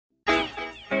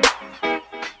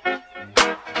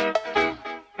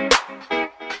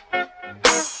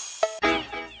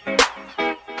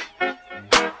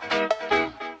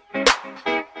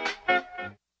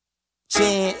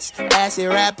acid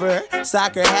rapper,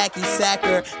 soccer, hacky,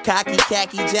 sacker, cocky,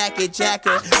 khaki, jacket,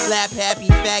 jacker, slap happy,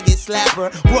 faggot, slapper,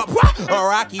 a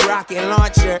rocky, rocket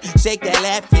launcher, shake that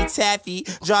laffy, taffy,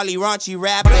 jolly, raunchy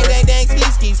rap, dang, dang, dang, ski,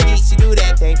 ski, ski, she do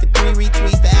that thing for 3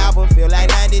 retweets, the album feel like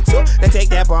 92, then take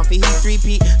that bump for heat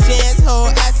 3P, chance,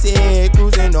 hold acid,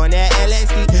 cruising on that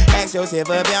LSD, ask Joseph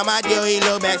about my deal, he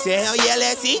look back, said, hell yeah,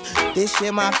 let's see, this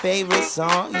shit my favorite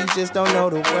song, you just don't know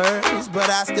the words, but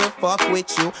I still fuck with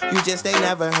you, you just ain't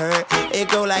never heard, it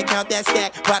go like count that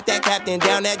stack, pop that captain,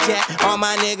 down that jack, all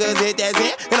my niggas hit that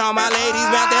zit, and all my ladies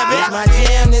bout that bitch. This my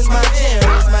jam, this my jam,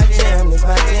 this my jam, this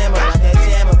my jam, about that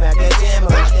jam, about that jam,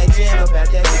 about that jam, about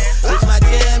that jam. This my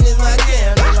jam, this my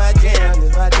jam, this my jam,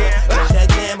 this my jam, about that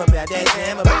jam, about that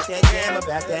jam, about that jam,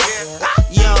 about that jam.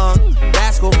 Young,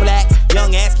 rascal flax,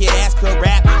 young ass kid, ass could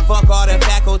rap. Fuck all the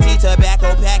faculty,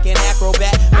 tobacco packing,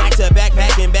 acrobat, back to back,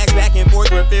 packing backs, back and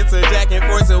forth with fits of jack and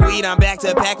forth of weed. I'm back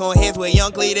to pack on hits with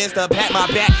young Cletus to pat my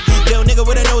back. Yo, nigga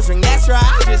with a nose ring, that's right.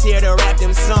 Just here to rap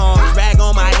them songs. Rag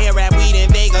on my hair, rap weed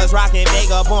in Vegas, rockin'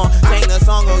 Vagabond. Sing the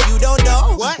song, oh, you don't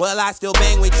know? What? Well, I still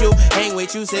bang with you, hang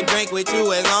with you, sip, drink with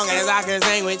you, as long as I can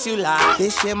sing with you live.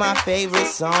 This shit my favorite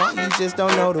song, you just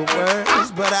don't know the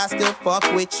words, but I still fuck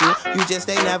with you, you just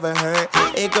ain't never heard.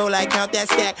 It go like count that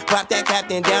stack, pop that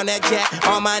captain, down that jack,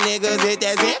 all my niggas hit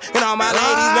that zit, and all my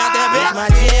ladies bout that bitch. This my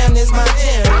jam, this my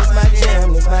jam, this my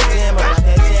jam, this my jam, about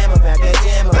that jam, about that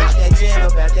jam, about that jam,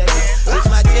 about that jam. This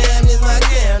my jam, this my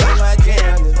jam, this my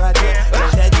jam, this my jam,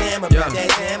 about that jam, about that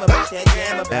jam, about that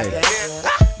jam, about that jam.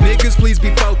 Niggas, please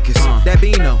be focused. That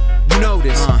Bino, you know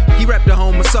this. He rep the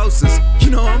home of Sosas. You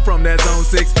know I'm from that zone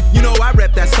 6. You know I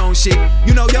rep that stone shit.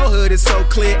 You know your hood is so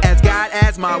clear. As God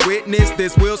as my witness,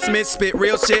 this Will Smith spit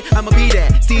real shit. I'ma be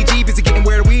that. CG busy getting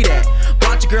where the weed at.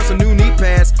 Bought your girl some new knee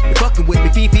pads. You fucking with me,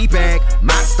 Fifi bag.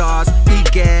 My stars,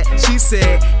 EGAD. She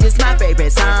said, this my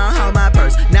favorite song, hold my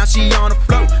purse. Now she on the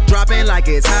float, dropping like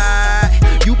it's high.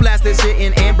 You blast this shit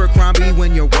in Abercrombie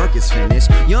when your work is finished.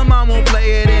 Your mom won't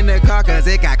play it in the car cause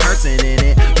it got cursing in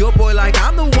it. Your boy like,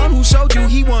 I'm the one who showed you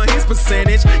he won his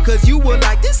percentage. Cause you were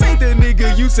like, this ain't the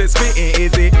nigga you said spittin',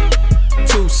 is it?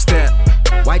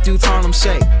 2-step, white dudes Harlem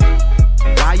shake.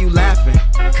 Why you laughing?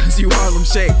 Cause you Harlem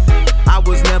shake. I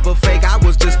was never fake, I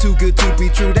was just too good to be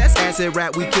true. That's acid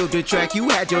rap, we killed the track. You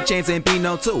had your chance and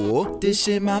Bino too. This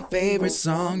shit my favorite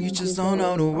song, you just don't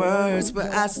know the words,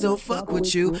 but I still fuck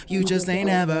with you, you just ain't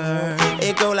ever heard.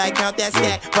 It go like count that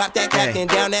stack, pop that captain,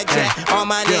 down that jack, all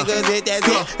my niggas hit that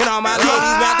zit, and all my ladies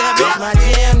bout that bitch. This my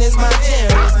jam, this my jam,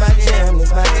 this my jam,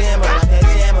 this my jam, about that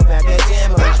jam, about that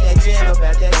jam, about that jam,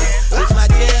 about that jam. This my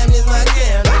jam, this my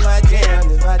jam, this my jam,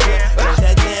 this my jam, about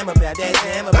that jam, about that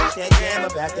jam, about that jam,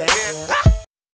 about that jam.